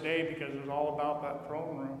for us today because it's all about that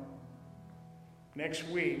throne room. Next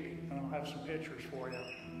week, I'll have some pictures for you.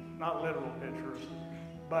 Not literal pictures,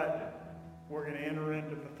 but we're going to enter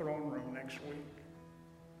into the throne room next week.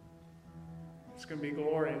 It's going to be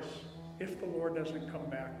glorious if the Lord doesn't come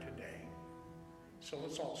back today. So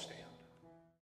let's all stand.